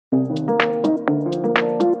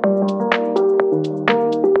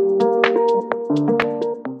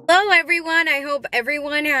I hope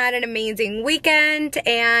everyone had an amazing weekend,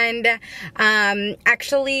 and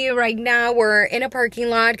actually right now we're in a parking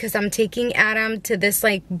lot because I'm taking Adam to this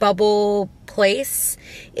like bubble place.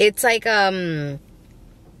 It's like a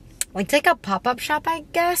pop-up shop, I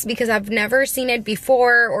guess, because I've never seen it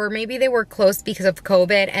before, or maybe they were closed because of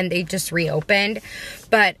COVID and they just reopened.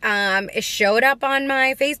 But it showed up on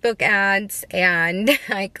my Facebook ads and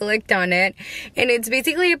I clicked on it, and it's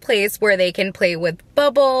basically a place where they can play with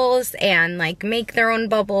bubbles and like make their own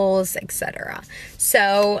bubbles, etc.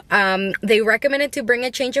 So they recommended to bring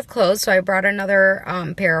a change of clothes, so I brought another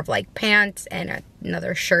pair of like pants and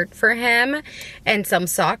another shirt for him and some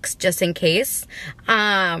socks just in case.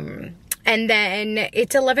 And then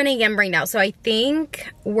it's 11 a.m. right now, so I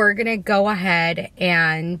think we're gonna go ahead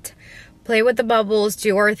and play with the bubbles,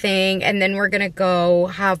 do our thing, and then we're gonna go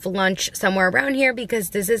have lunch somewhere around here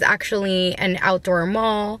because this is actually an outdoor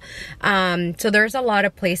mall. So there's a lot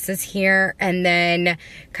of places here, and then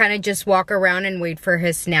kind of just walk around and wait for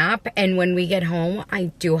his nap. And when we get home,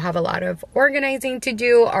 I do have a lot of organizing to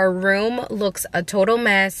do. Our room looks a total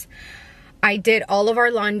mess. I did all of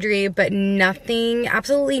our laundry, but nothing,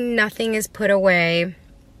 absolutely nothing is put away.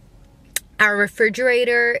 Our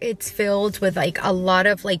refrigerator, it's filled with like a lot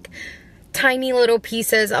of like tiny little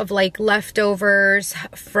pieces of like leftovers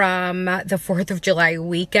from the 4th of July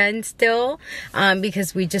weekend still,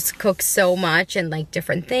 because we just cook so much and like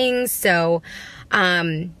different things. So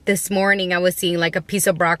this morning I was seeing like a piece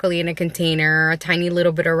of broccoli in a container, a tiny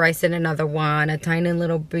little bit of rice in another one, a tiny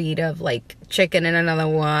little bit of like chicken in another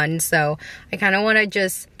one. So I kind of want to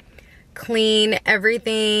just clean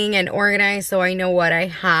everything and organize so I know what I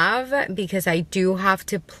have, because I do have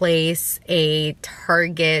to place a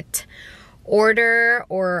Target order,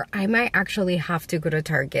 or I might actually have to go to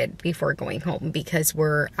Target before going home because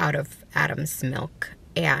we're out of Adam's milk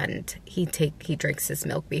and he drinks his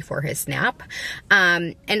milk before his nap.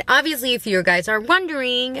 And obviously, if you guys are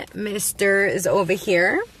wondering, Mr. is over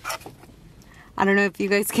here. I don't know if you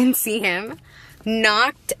guys can see him.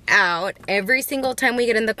 Knocked out. Every single time we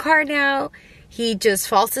get in the car now, he just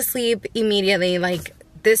falls asleep immediately. Like,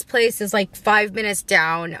 this place is like 5 minutes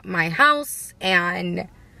down my house, and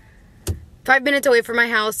 5 minutes away from my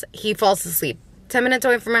house, he falls asleep. 10 minutes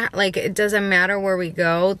away from my house, like, it doesn't matter where we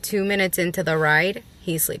go. 2 minutes into the ride,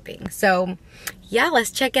 he's sleeping. So yeah, let's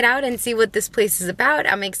check it out and see what this place is about.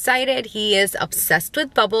 I'm excited. He is obsessed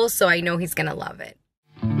with bubbles, so I know he's gonna love it.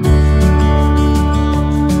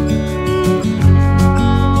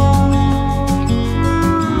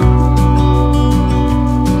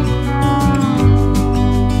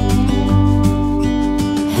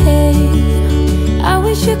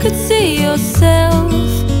 You could see yourself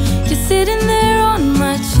just sitting there on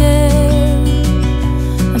my chair.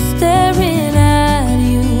 I'm staring at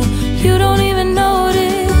you, you don't even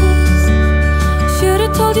notice.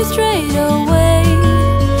 Should've told you straight away,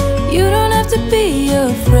 you don't have to be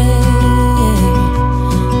afraid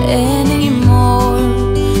anymore.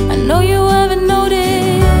 I know you haven't noticed.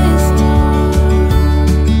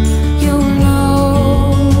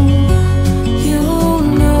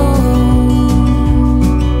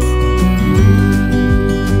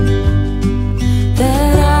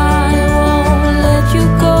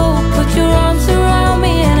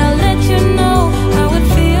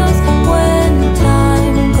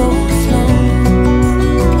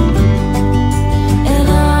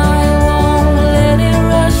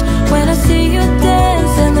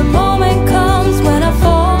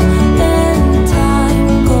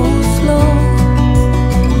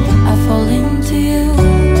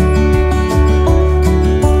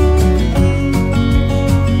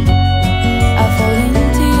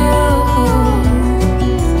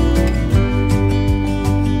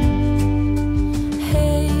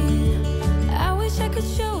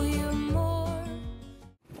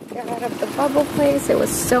 It was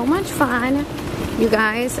so much fun, you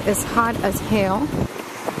guys. It's hot as hell.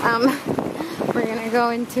 We're gonna go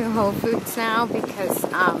into Whole Foods now because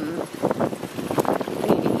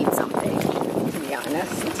we need to eat something, to be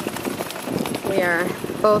honest. We are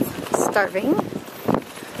both starving,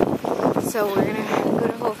 so we're gonna go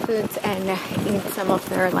to Whole Foods and eat some of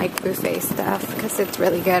their like buffet stuff because it's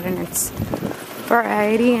really good and it's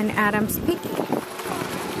variety. And Adam's picky.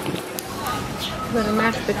 Little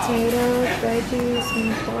mashed potatoes, veggies,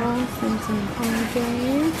 meatballs, and some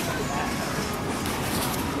pumpkins.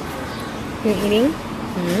 You eating?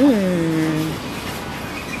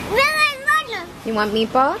 You want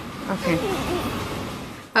meatball? Okay.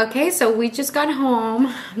 Okay, so we just got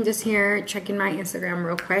home. I'm just here checking my Instagram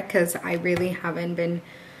real quick because I really haven't been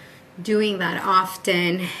doing that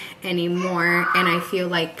often anymore, and I feel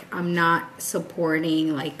like I'm not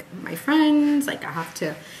supporting like my friends. Like I have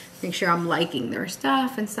to make sure I'm liking their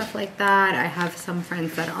stuff and stuff like that. I have some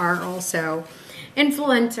friends that are also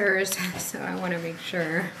influencers, so I want to make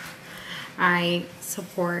sure I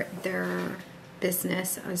support their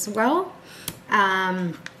business as well.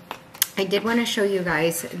 I did want to show you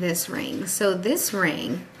guys this ring. So this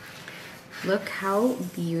ring, look how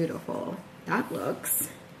beautiful that looks.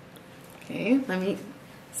 Okay, let me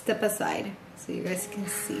step aside so you guys can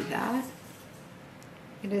see that.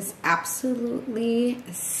 It is absolutely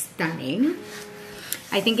stunning.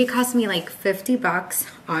 I think it cost me like 50 bucks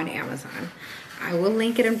on Amazon. I will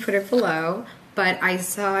link it and put it below, but I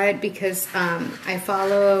saw it because I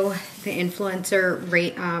follow the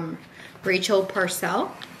influencer Rachel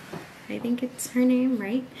Parcell. I think it's her name,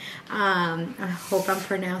 right? I hope I'm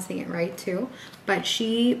pronouncing it right too. But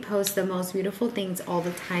she posts the most beautiful things all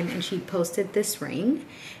the time, and she posted this ring,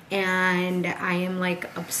 and I am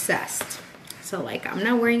like obsessed. So like I'm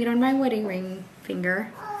not wearing it on my wedding ring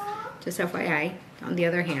finger, just FYI, on the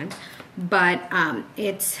other hand. But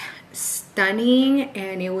it's stunning,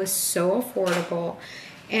 and it was so affordable.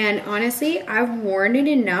 And honestly, I've worn it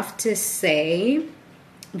enough to say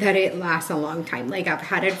that it lasts a long time. Like I've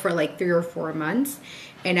had it for like 3 or 4 months,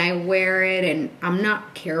 and I wear it, and I'm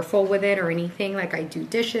not careful with it or anything. Like I do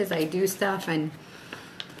dishes, I do stuff, and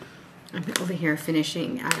I'm over here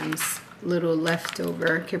finishing Adam's little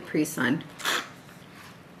leftover Capri Sun.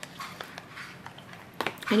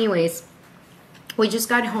 Anyways, we just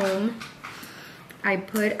got home. I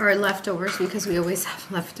put our leftovers, because we always have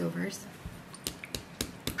leftovers,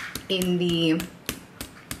 in the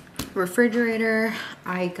refrigerator.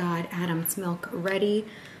 I got Adam's milk ready,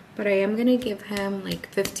 but I am gonna give him like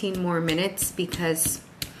 15 more minutes because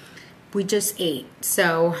we just ate.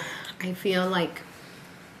 So I feel like,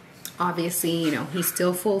 obviously, you know, he's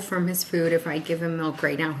still full from his food. If I give him milk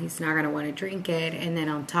right now, he's not gonna want to drink it, and then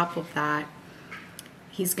on top of that,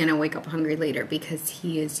 he's gonna wake up hungry later because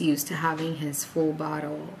he is used to having his full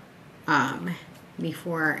bottle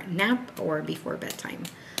before nap or before bedtime.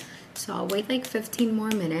 So I'll wait like 15 more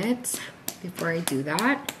minutes before I do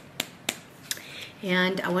that.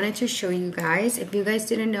 And I wanted to show you guys, if you guys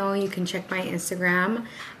didn't know, you can check my Instagram.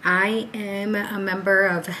 I am a member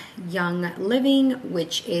of Young Living,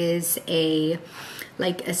 which is a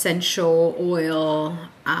like essential oil,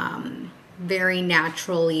 very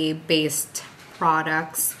naturally based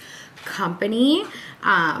products company.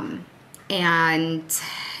 And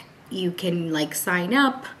you can like sign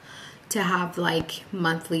up to have like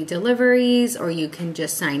monthly deliveries, or you can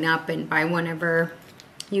just sign up and buy whenever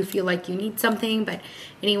you feel like you need something. But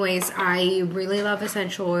anyways, I really love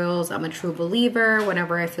essential oils. I'm a true believer.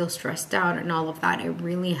 Whenever I feel stressed out and all of that, it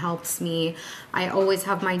really helps me. I always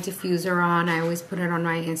have my diffuser on. I always put it on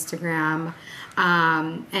my Instagram.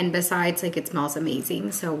 And besides, like, it smells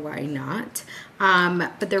amazing, so why not?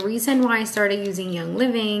 But the reason why I started using Young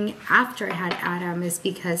Living after I had Adam is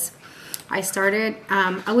because I started,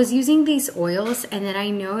 I was using these oils, and then I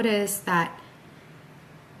noticed that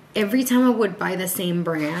every time I would buy the same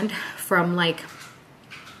brand from like,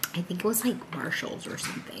 I think it was like Marshall's or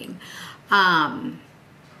something,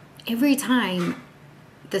 every time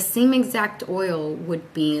the same exact oil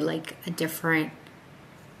would be like a different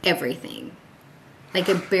everything. Like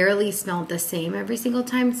it barely smelled the same every single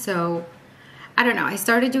time. So I don't know, I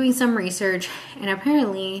started doing some research, and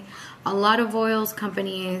apparently a lot of oils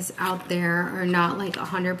companies out there are not like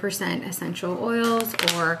 100% essential oils,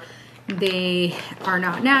 or they are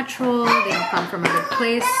not natural, they don't come from a good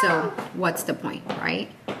place. So what's the point, right?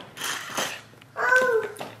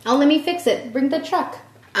 Oh, let me fix it. Bring the truck.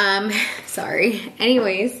 Sorry.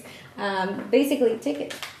 Anyways, basically, take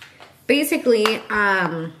it. Basically,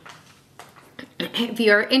 if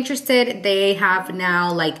you're interested, they have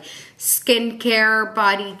now like skincare,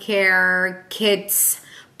 body care, kids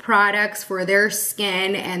products for their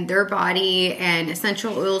skin and their body, and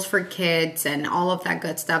essential oils for kids and all of that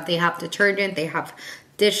good stuff. They have detergent, they have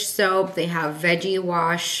dish soap, they have veggie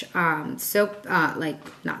wash, soap, like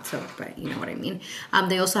not soap, but you know what I mean.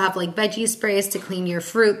 They also have like veggie sprays to clean your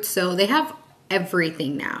fruit. So they have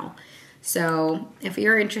everything now. So if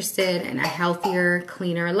you're interested in a healthier,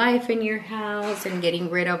 cleaner life in your house and getting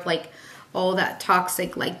rid of like all that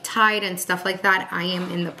toxic like Tide and stuff like that, I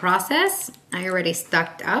am in the process. I already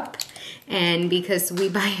stocked up, and because we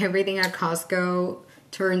buy everything at Costco,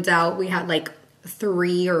 turns out we had like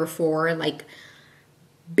 3 or 4 like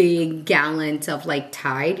big gallons of like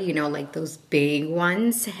Tide, you know, like those big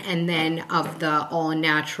ones, and then of the all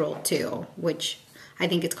natural too, which I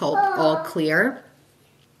think it's called all clear.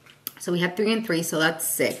 So we had 3 and 3, so that's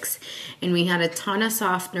 6. And we had a ton of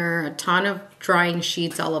softener, a ton of drying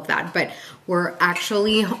sheets, all of that. But we're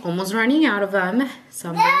actually almost running out of them. So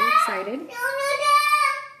I'm very excited.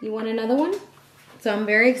 You want another one? So I'm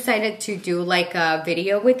very excited to do like a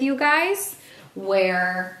video with you guys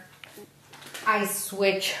where I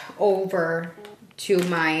switch over to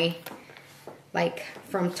my, like,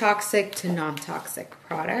 from toxic to non-toxic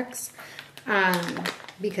products.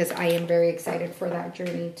 Because I am very excited for that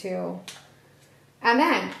journey too. And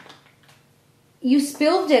then, you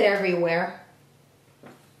spilled it everywhere.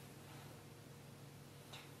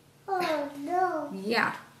 Oh no.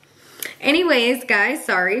 Yeah. Anyways, guys,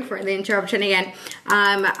 sorry for the interruption again.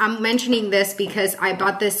 I'm mentioning this because I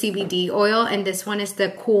bought the CBD oil, and this one is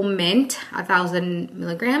the Cool Mint, 1,000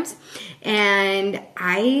 milligrams. And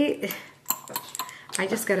I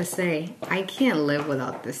just gotta say, I can't live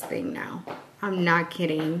without this thing now. I'm not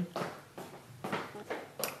kidding.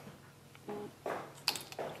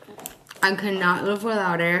 I could not live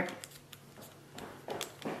without it.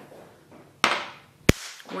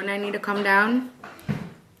 When I need to calm down,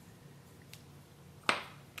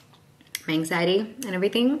 my anxiety and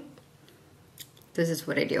everything, this is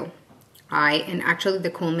what I do. And actually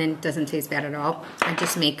the Cool Mint doesn't taste bad at all. I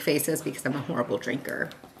just make faces because I'm a horrible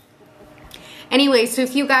drinker. Anyway, so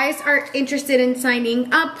if you guys are interested in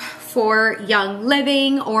signing up for Young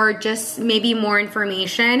Living or just maybe more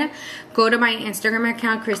information, go to my Instagram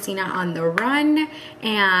account, Cristina on the Run,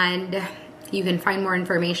 and you can find more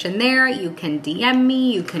information there. You can DM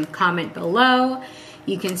me, you can comment below,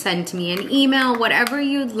 you can send me an email, whatever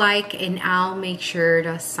you'd like, and I'll make sure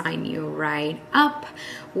to sign you right up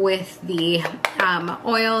with the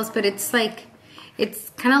oils. But it's like, it's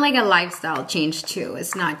kind of like a lifestyle change too.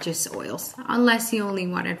 It's not just oils, unless you only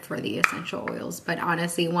want it for the essential oils. But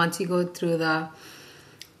honestly, once you go through the,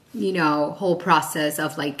 you know, whole process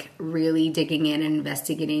of like really digging in and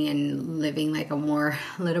investigating and living like a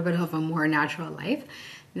little bit of a more natural life,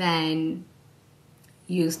 then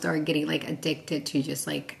you start getting like addicted to just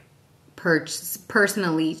like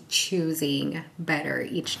personally choosing better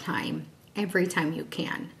each time, every time you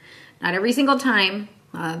can. Not every single time.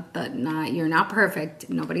 But you're not perfect.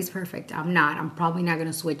 Nobody's perfect. I'm not. I'm probably not going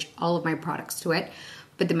to switch all of my products to it,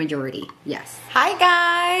 but the majority, yes. Hi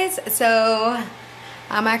guys. So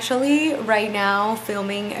I'm actually right now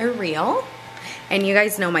filming a reel, and you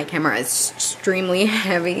guys know my camera is extremely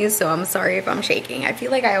heavy, so I'm sorry if I'm shaking. I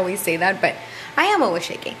feel like I always say that, but I am always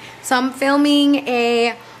shaking. So I'm filming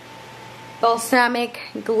a balsamic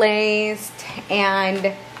glazed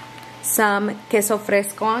and some queso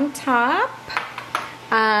fresco on top.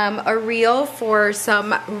 A reel for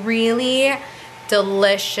some really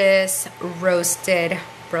delicious roasted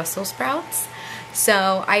Brussels sprouts.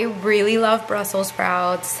 So I really love Brussels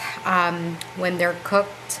sprouts when they're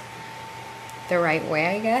cooked the right way,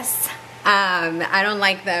 I guess. I don't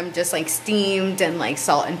like them just like steamed and like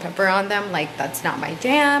salt and pepper on them. Like, that's not my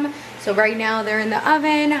jam. So right now they're in the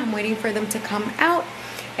oven. I'm waiting for them to come out.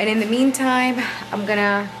 And in the meantime, I'm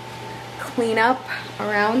gonna clean up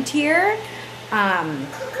around here. And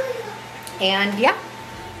yeah.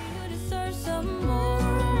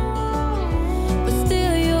 But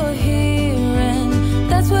still you're here, and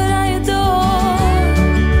that's what I adore.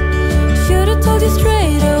 Should've told you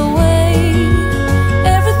straight away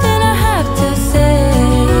everything I have to say,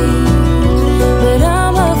 but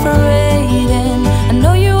I'm afraid, and I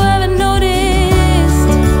know you haven't noticed.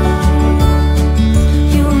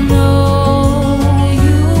 You know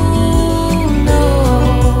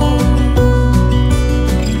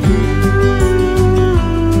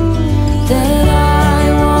that I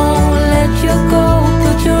won't let you go.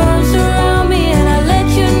 Put your arms around me and I'll let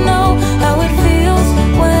you know how it feels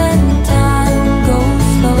when time goes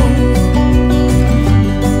slow.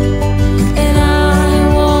 And I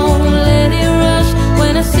won't let it rush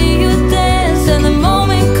when I see you dance, and the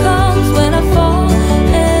moment comes when I fall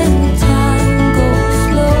and time goes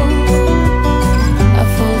slow. I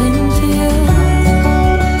fall into you.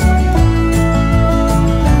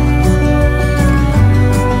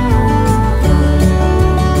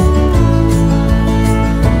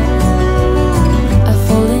 I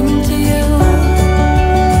fall into you.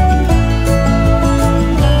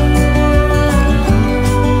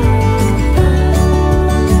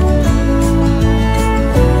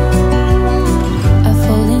 I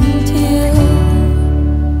fall into you.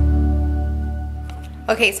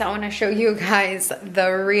 Okay, so I want to show you guys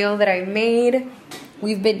the reel that I made.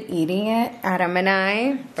 We've been eating it, Adam and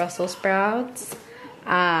I, Brussels sprouts,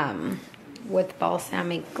 with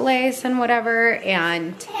balsamic glaze and whatever,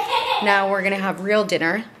 and now we're gonna have real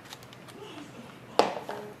dinner.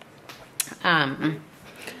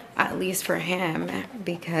 at least for him,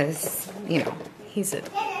 because, you know, he's a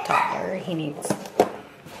toddler. He needs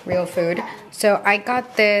real food. So I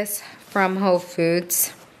got this from Whole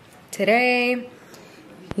Foods today.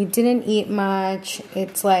 He didn't eat much.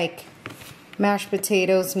 It's like mashed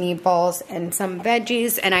potatoes, meatballs, and some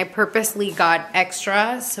veggies. And I purposely got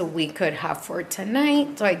extra so we could have for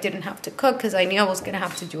tonight. So I didn't have to cook because I knew I was going to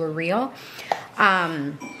have to do a reel.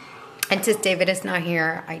 And since David is not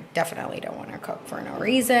here, I definitely don't want to cook for no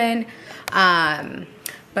reason.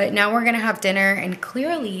 But now we're going to have dinner. And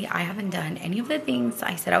clearly, I haven't done any of the things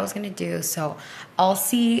I said I was going to do. So I'll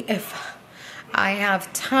see if I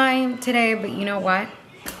have time today. But you know what?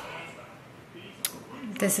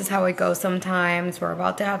 This is how it goes sometimes. We're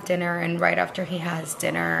about to have dinner, and right after he has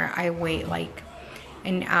dinner, I wait like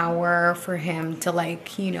an hour for him to,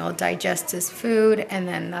 like, you know, digest his food, and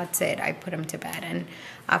then that's it. I put him to bed, and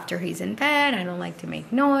after he's in bed, I don't like to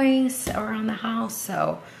make noise around the house,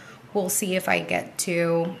 so we'll see if I get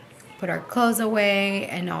to put our clothes away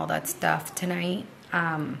and all that stuff tonight.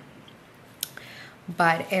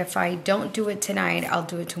 But if I don't do it tonight, I'll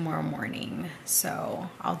do it tomorrow morning. So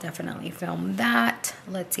I'll definitely film that.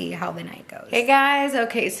 Let's see how the night goes. Hey guys,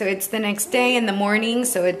 okay, so it's the next day in the morning.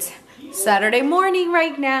 So it's Saturday morning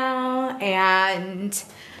right now. And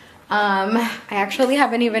I actually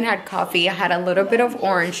haven't even had coffee. I had a little bit of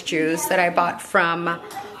orange juice that I bought from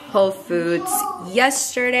Whole Foods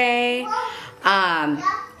yesterday.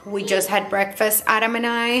 We just had breakfast, Adam and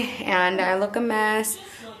I look a mess.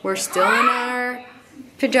 We're still in our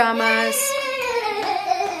pajamas.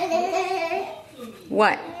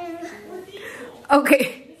 What?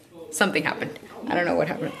 Okay. Something happened. I don't know what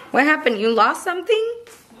happened. What happened? You lost something?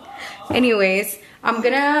 Anyways, I'm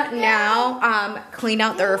gonna now clean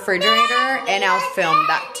out the refrigerator and I'll film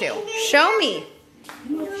that too. Show me.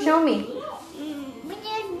 Show me.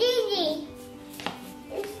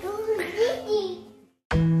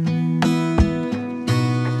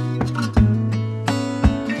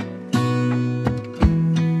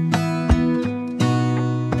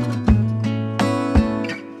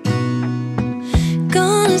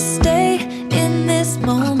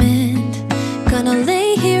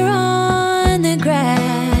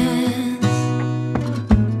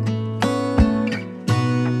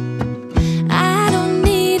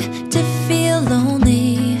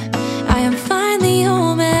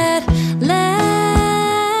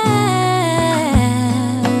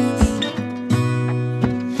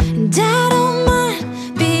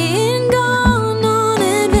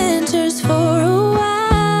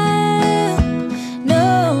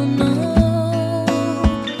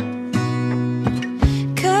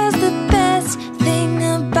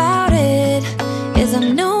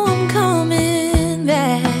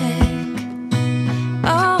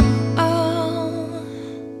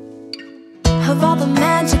 Of all the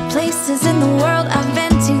magic places in the world I've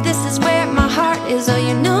been to, this is where my heart is. Oh,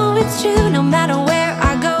 you know it's true. No matter where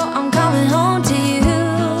I go, I'm coming home to you.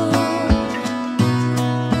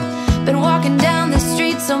 Been walking down the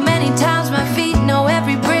street so many times, my feet know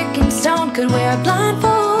every brick and stone. Could wear a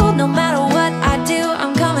blindfold. No matter what I do,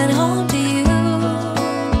 I'm coming home to you.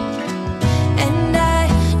 And I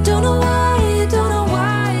don't know why, don't know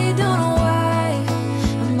why, don't know why,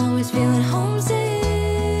 I'm always feeling homesick.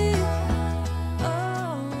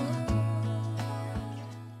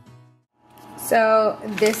 So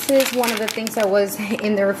this is one of the things that was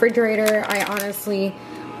in the refrigerator. I honestly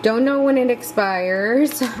don't know when it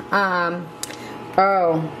expires.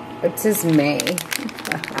 Oh, it says May.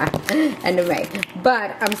 End of May.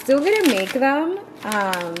 But I'm still gonna make them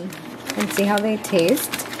and see how they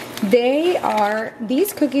taste.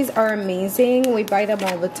 These cookies are amazing. We buy them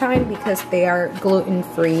all the time because they are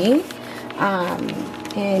gluten-free.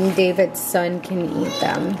 And David's son can eat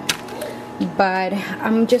them. But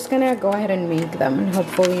I'm just gonna go ahead and make them, and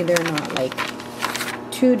hopefully they're not like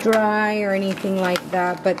too dry or anything like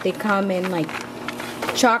that. But they come in like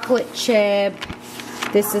chocolate chip.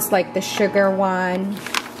 This is like the sugar one.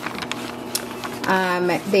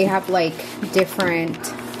 They have like different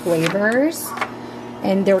flavors,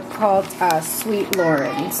 and they're called Sweet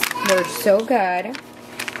Lawrence. They're so good.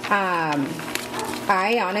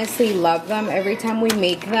 I honestly love them. Every time we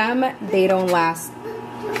make them, they don't last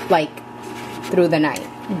like through the night.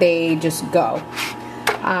 They just go.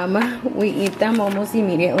 We eat them almost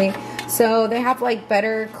immediately. So they have like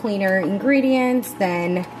better, cleaner ingredients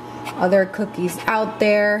than other cookies out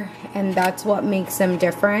there, and that's what makes them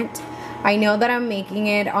different. I know that I'm making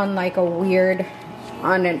it on like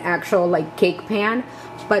on an actual like cake pan,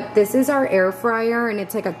 but this is our air fryer, and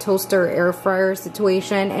it's like a toaster air fryer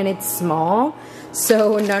situation, and it's small.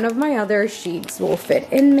 So none of my other sheets will fit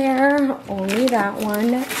in there, only that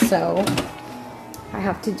one. So I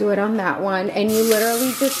have to do it on that one. And you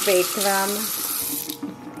literally just bake them.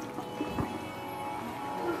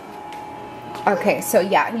 Okay, so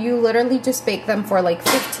yeah, you literally just bake them for like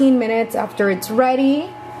 15 minutes after it's ready.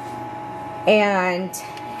 And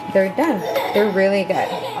they're done. They're really good.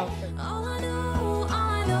 All I know, all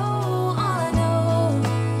I know, all I know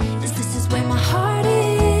is this is where my heart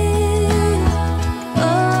is.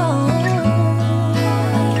 Oh,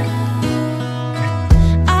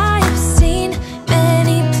 I have seen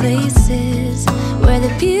many places where the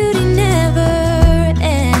beauty never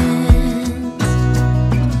ends.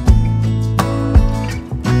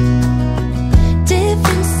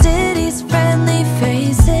 Different cities, friendly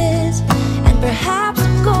faces, and perhaps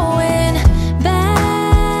I'm going back.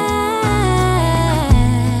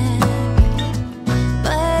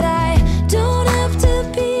 But I don't have to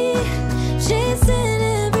be chasing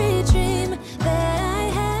every dream that I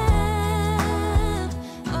have.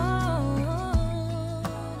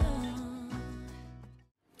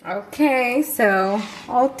 Oh. Okay, so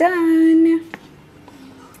all done.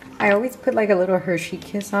 I always put like a little Hershey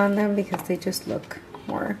kiss on them because they just look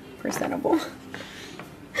more presentable.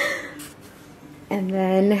 And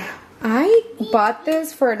then I bought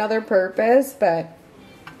this for another purpose, but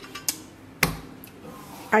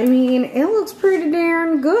I mean, it looks pretty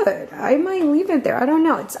darn good. I might leave it there. I don't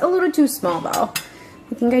know. It's a little too small though.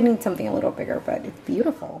 I think I need something a little bigger, but it's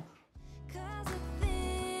beautiful. 'Cause the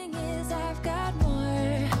thing is, I've got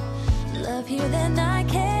more love here than I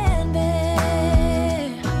can bear.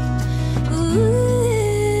 Ooh.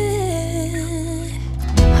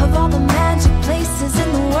 Of all the magic places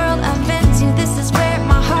in the world I've been to, this is where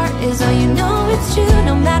my heart is. Oh, you know it's true.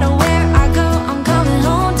 No matter where I go, I'm coming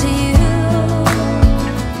home to you.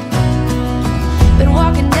 Been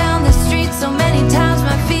walking down the street so many times,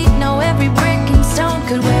 my feet know every brick and stone.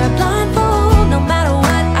 Could wear a blindfold. No matter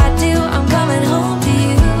what I do, I'm coming home to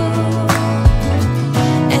you.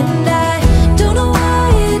 And I don't know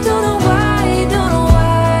why, don't know why, don't know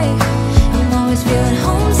why I'm always feeling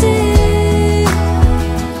homesick.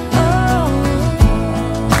 Oh,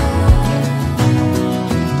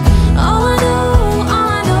 all I know, all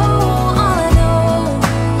I know, all I know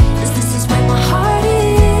is this is where my heart is.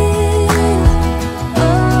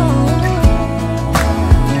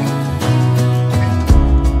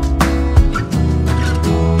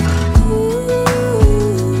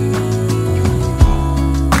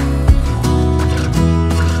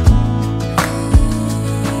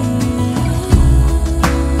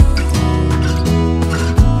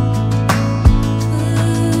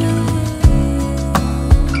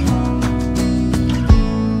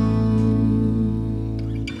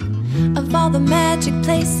 Of all the magic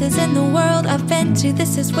places in the world I've been to,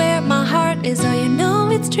 this is where my heart is. Oh, you know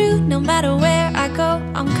it's true. No matter where I go,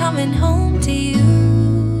 I'm coming home to you.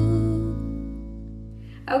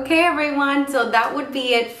 Okay everyone, so that would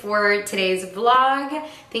be it for today's vlog.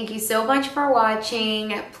 Thank you so much for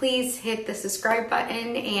watching. Please hit the subscribe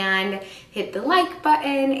button and hit the like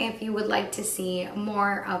button if you would like to see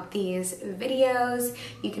more of these videos.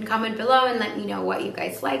 You can comment below and let me know what you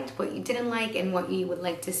guys liked, what you didn't like, and what you would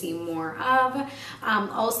like to see more of.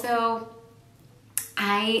 Also,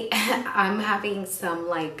 I'm having some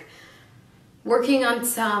working on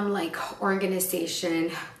some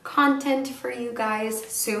organization content for you guys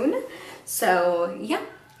soon. So yeah,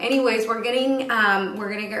 anyways, we're gonna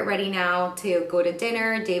get ready now to go to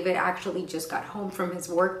dinner. David actually just got home from his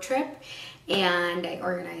work trip and I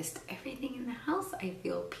organized everything in the house. I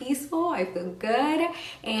feel peaceful, I feel good.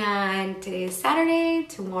 And today is Saturday.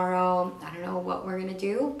 Tomorrow, I don't know what we're gonna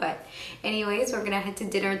do, but anyways, we're gonna head to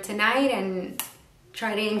dinner tonight and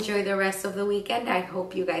try to enjoy the rest of the weekend. I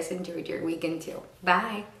hope you guys enjoyed your weekend too.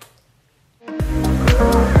 Bye.